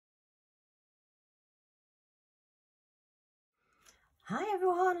Hi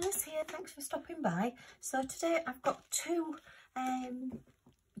everyone, Liz here, thanks for stopping by. So today I've got two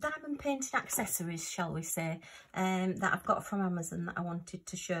diamond painted accessories, shall we say, that I've got from Amazon that I wanted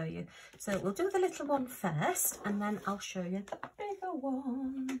to show you. So we'll do the little one first and then I'll show you the bigger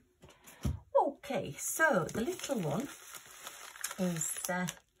one. Okay, so the little one is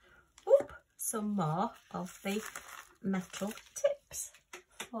some more of the metal tips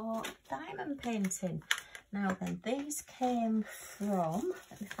for diamond painting. Now then, these came from,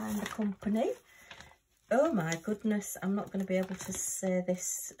 let me find the company. Oh my goodness, I'm not going to be able to say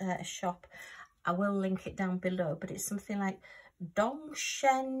this shop. I will link it down below, but it's something like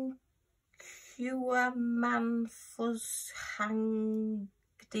Dongshen Kuaman Fuzz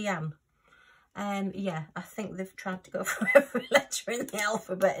Hangdian. Yeah, I think they've tried to go for every letter in the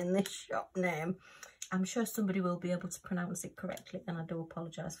alphabet in this shop name. I'm sure somebody will be able to pronounce it correctly, and I do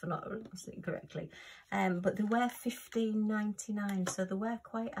apologise for not pronouncing it correctly. But they were $15.99, so they were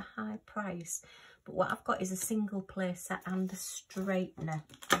quite a high price. But what I've got is a single placer and a straightener.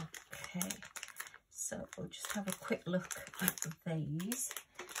 Okay, so we'll just have a quick look at these,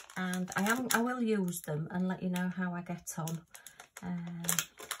 and I will use them and let you know how I get on.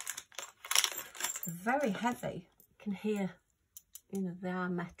 Very heavy. You can hear, you know, they are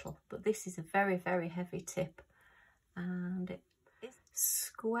metal, but this is a very, very heavy tip, and it's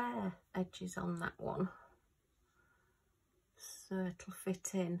square edges on that one, so it'll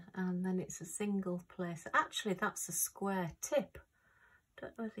fit in. And then it's a single place. Actually, that's a square tip.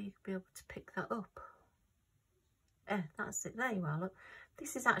 Don't know whether you'd be able to pick that up. That's it. There you are. Look,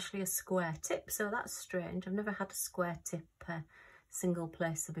 this is actually a square tip, so that's strange. I've never had a square tip single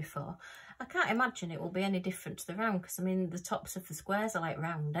placer before. I can't imagine it will be any different to the round, because I mean the tops of the squares are like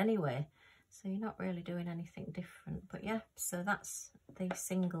round anyway, so you're not really doing anything different. But yeah, so that's the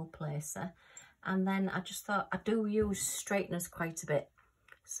single placer. And then I just thought, I do use straighteners quite a bit,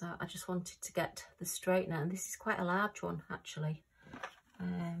 so I just wanted to get the straightener, and this is quite a large one actually.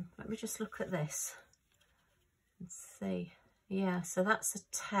 Let me just look at this and see. Yeah, so that's a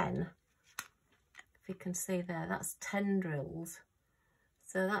 10, if you can see there, that's 10 drills.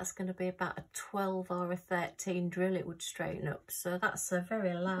 So that's going to be about a 12 or a 13 drill it would straighten up. So that's a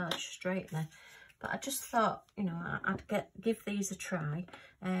very large straightener. But I just thought, you know, I'd give these a try.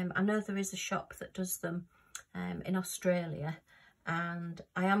 I know there is a shop that does them in Australia, and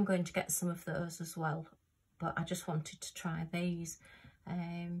I am going to get some of those as well. But I just wanted to try these.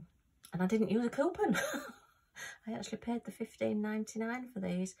 And I didn't use a coupon. I actually paid the $15.99 for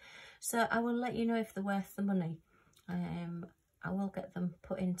these. So I will let you know if they're worth the money. I will get them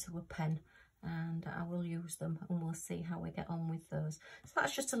put into a pen and I will use them, and we'll see how we get on with those. So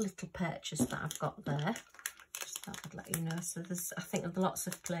that's just a little purchase that I've got there. Just thought I'd let you know. So there's, I think lots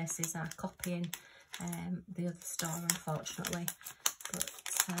of places are copying the other store, unfortunately. But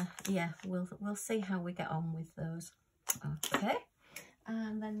yeah, we'll see how we get on with those. Okay,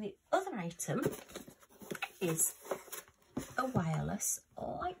 and then the other item is a wireless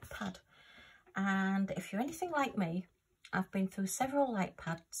Lightpad. And if you're anything like me, I've been through several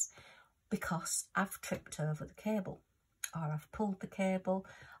Lightpads because I've tripped over the cable, or I've pulled the cable,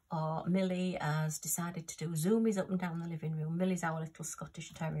 or Millie has decided to do zoomies up and down the living room. Millie's our little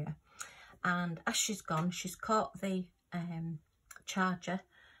Scottish Terrier, and as she's gone, she's caught the charger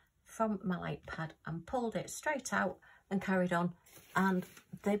from my Lightpad and pulled it straight out and carried on, and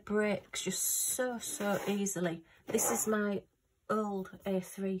they break just so easily. This is my old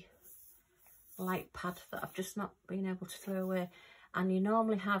A3 Lightpad that I've just not been able to throw away, and you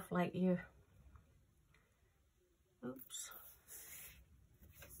normally have like your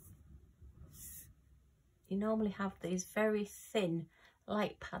you normally have these very thin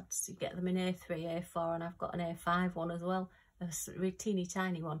light pads. You get them in A3, A4, and I've got an A5 one as well, a really teeny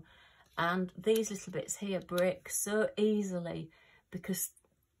tiny one. And these little bits here break so easily because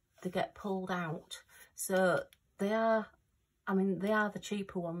they get pulled out. So they are, I mean, they are the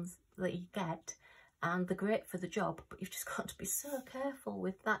cheaper ones that you get, and they're great for the job, but you've just got to be so careful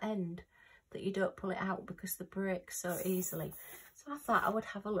with that end that you don't pull it out because they break so easily. So I thought I would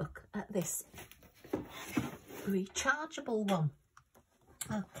have a look at this rechargeable one.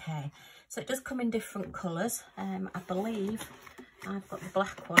 Okay, so it does come in different colours. I believe I've got the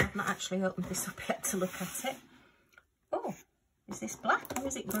black one. I've not actually opened this up yet to look at it. Oh, is this black or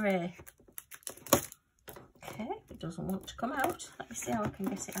is it grey? Okay, it doesn't want to come out. Let me see how I can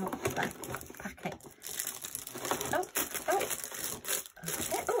get it out of that packet. Oh, okay.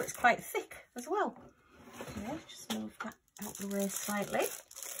 Oh, it's quite thick as well. Okay, just move that out the way slightly.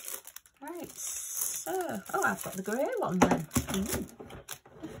 Right, so, oh, I've got the grey one then.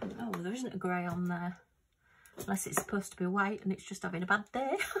 Oh, there isn't a grey on there. unless it's supposed to be white and it's just having a bad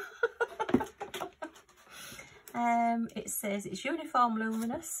day. It says it's uniform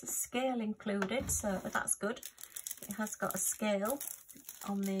luminous, scale included, so that's good. It has got a scale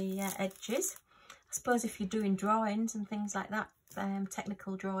on the edges. I suppose if you're doing drawings and things like that,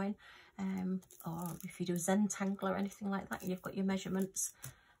 technical drawing, or if you do Zentangle or anything like that, you've got your measurements.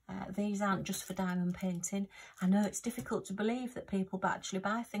 These aren't just for diamond painting. I know it's difficult to believe that people actually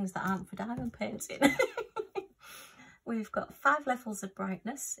buy things that aren't for diamond painting. We've got 5 levels of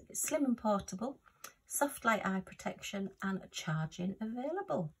brightness. It's slim and portable, soft light eye protection, and charging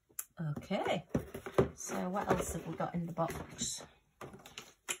available. Okay, so what else have we got in the box?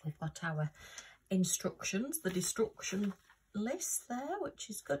 We've got our instructions, the destruction list there, which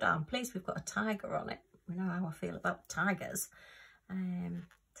is good. I'm pleased we've got a tiger on it. We know how I feel about tigers.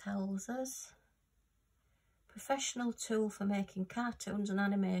 Tells us professional tool for making cartoons and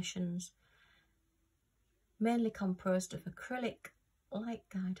animations, mainly composed of acrylic light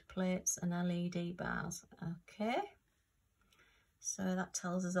guide plates and LED bars. Okay, so that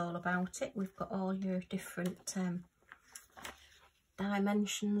tells us all about it. We've got all your different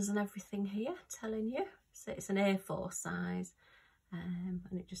dimensions and everything here telling you. So it's an A4 size, and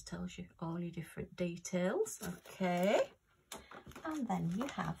it just tells you all your different details. Okay, and then you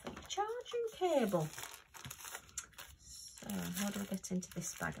have a charging cable. So how do we get into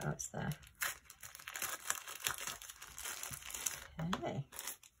this bag? Oh, it's there. Okay,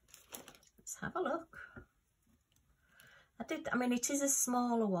 let's have a look. I mean, it is a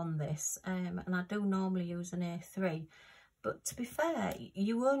smaller one, this, and I do normally use an A3, but to be fair,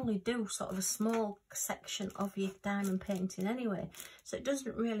 you only do sort of a small section of your diamond painting anyway, so it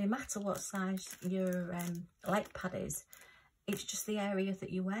doesn't really matter what size your Lightpad is. It's just the area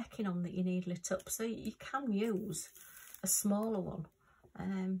that you're working on that you need lit up, so you can use a smaller one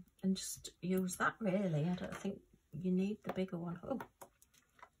and just use that really. I don't think you need the bigger one. Oh,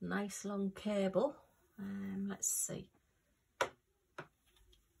 nice long cable. Let's see.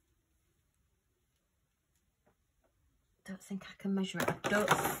 Don't think I can measure it. I don't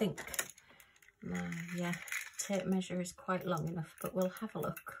think my tape measure is quite long enough, but we'll have a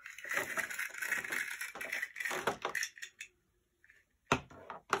look.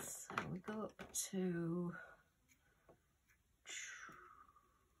 So we go up to,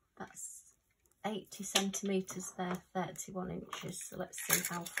 that's 80 centimetres there, 31 inches. So let's see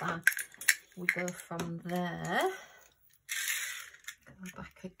how far we go from there. Go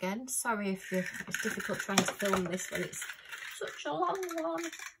back again. Sorry if it's difficult trying to film this when it's such a long one.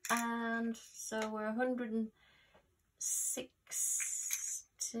 And so we're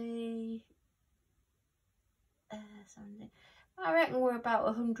 160. I reckon we're about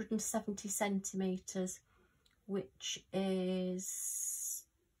 170 centimetres, which is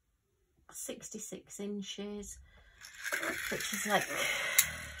 66 inches, which is like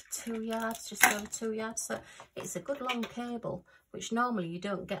 2 yards, just over 2 yards. So it's a good long cable, which normally you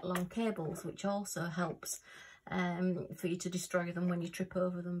don't get long cables, which also helps for you to destroy them when you trip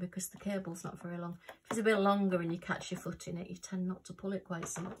over them, because the cable's not very long. If it's a bit longer and you catch your foot in it, you tend not to pull it quite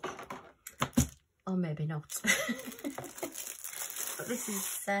so much, or maybe not. But this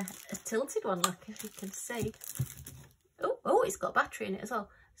is a tilted one, like if you can see. Oh, it's got battery in it as well.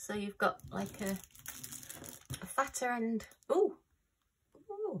 So you've got like a fatter end. Oh,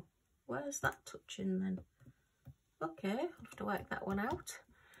 where's that touching then? Okay, I'll have to work that one out.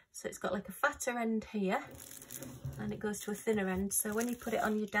 So it's got like a fatter end here, and it goes to a thinner end. So when you put it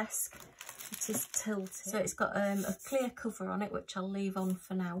on your desk, it is tilted. So it's got a clear cover on it, which I'll leave on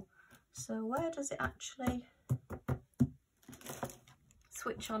for now. So where does it actually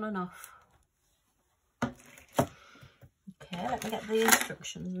switch on and off? Okay, let me get the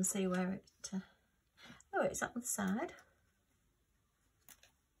instructions and see where it... oh, it's up the side.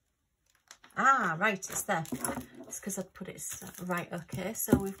 Ah, right, it's there. It's because I'd put it... right, okay,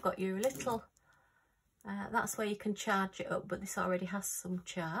 so we've got your little... that's where you can charge it up, but this already has some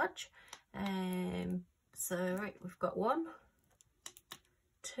charge. So, right, we've got 1,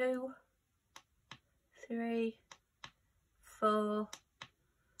 2, 3, 4,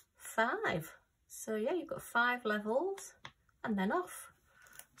 5. So, yeah, you've got 5 levels and then off.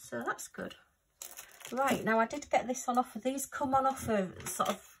 So that's good. Right, now I did get this on offer. These come on offer sort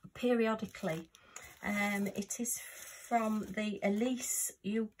of periodically. It is from the Elise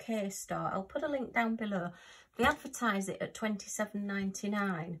UK store. I'll put a link down below. They advertise it at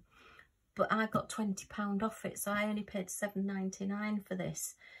 £27.99, but I got £20 off it, so I only paid £7.99 for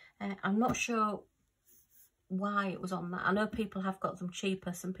this. I'm not sure why it was on that. I know people have got them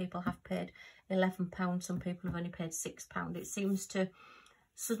cheaper. Some people have paid £11, some people have only paid £6. It seems to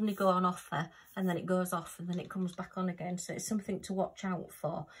suddenly go on offer and then it goes off and then it comes back on again. So it's something to watch out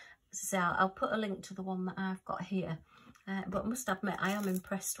for. So I'll put a link to the one that I've got here. But I must admit, I am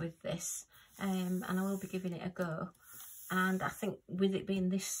impressed with this, and I will be giving it a go. And I think with it being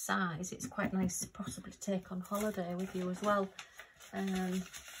this size, it's quite nice to possibly take on holiday with you as well.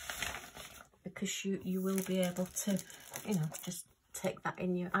 Because you will be able to, you know, just take that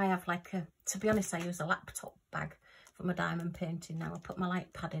in you. I have like a, to be honest, I use a laptop bag for my diamond painting now. I put my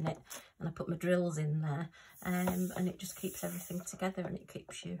Lightpad in it and I put my drills in there, and it just keeps everything together, and it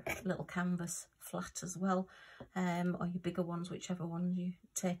keeps your little canvas flat as well, or your bigger ones, whichever ones you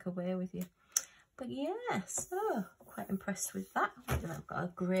take away with you. But yeah, so quite impressed with that. I've got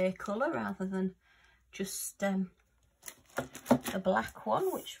a grey colour rather than just a black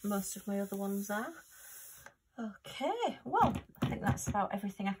one, which most of my other ones are. Okay, well, I think that's about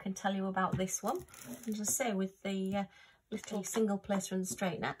everything I can tell you about this one. And as I say, with the little single placer and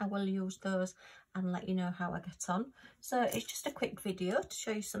straightener, I will use those and let you know how I get on. So it's just a quick video to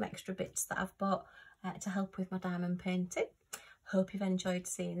show you some extra bits that I've bought to help with my diamond painting. Hope you've enjoyed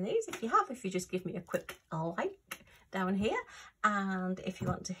seeing these. If you have, if you just give me a quick like down here, and if you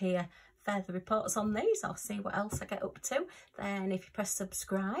want to hear further reports on these or see what else I get up to, then if you press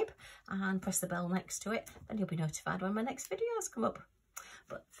subscribe and press the bell next to it, then you'll be notified when my next videos come up.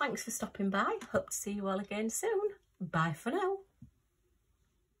 But thanks for stopping by. Hope to see you all again soon. Bye for now.